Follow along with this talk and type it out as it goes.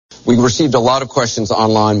We received a lot of questions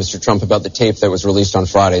online, Mr. Trump, about the tape that was released on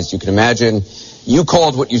Friday. As you can imagine, you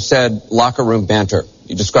called what you said locker room banter.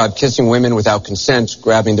 You described kissing women without consent,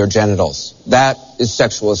 grabbing their genitals. That is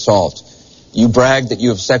sexual assault. You bragged that you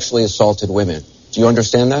have sexually assaulted women. Do you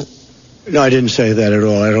understand that? No, I didn't say that at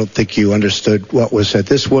all. I don't think you understood what was said.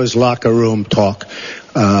 This was locker room talk.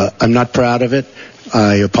 I'm not proud of it.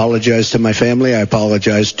 I apologize to my family. I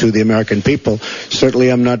apologize to the American people. Certainly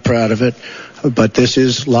I'm not proud of it. But this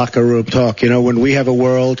is locker room talk. You know, when we have a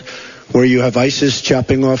world where you have ISIS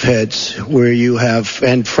chopping off heads, where you have,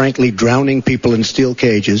 and frankly, drowning people in steel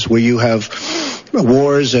cages, where you have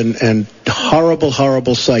wars and horrible,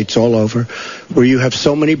 horrible sights all over, where you have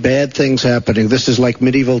so many bad things happening. This is like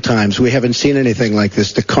medieval times. We haven't seen anything like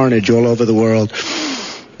this, the carnage all over the world.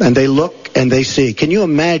 And they look and they see. Can you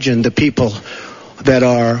imagine the people that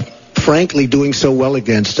are, frankly, doing so well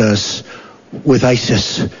against us with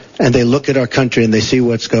ISIS? And they look at our country and they see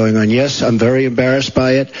what's going on. Yes, I'm very embarrassed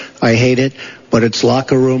by it. I hate it. But it's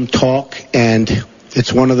locker room talk, and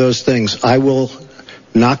it's one of those things. I will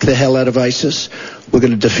knock the hell out of ISIS. We're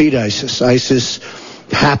going to defeat ISIS. ISIS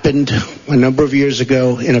happened a number of years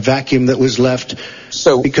ago in a vacuum that was left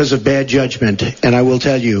because of bad judgment. And I will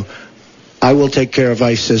tell you, I will take care of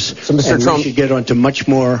ISIS. So, Mr. Trump, we should get on to much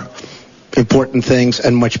more important things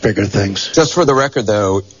and much bigger things. Just for the record,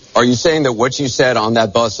 though, are you saying that what you said on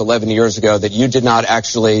that bus 11 years ago, that you did not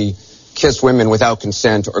actually kiss women without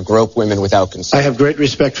consent or grope women without consent? I have great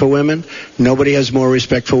respect for women. Nobody has more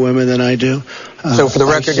respect for women than I do. So for the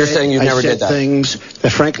record, you're saying you never did that? I said things that,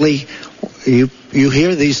 frankly, you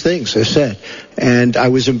hear these things are said. And I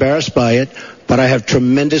was embarrassed by it, but I have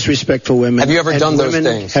tremendous respect for women. Have you ever done those things?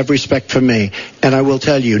 Women have respect for me. And I will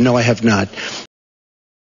tell you, no, I have not.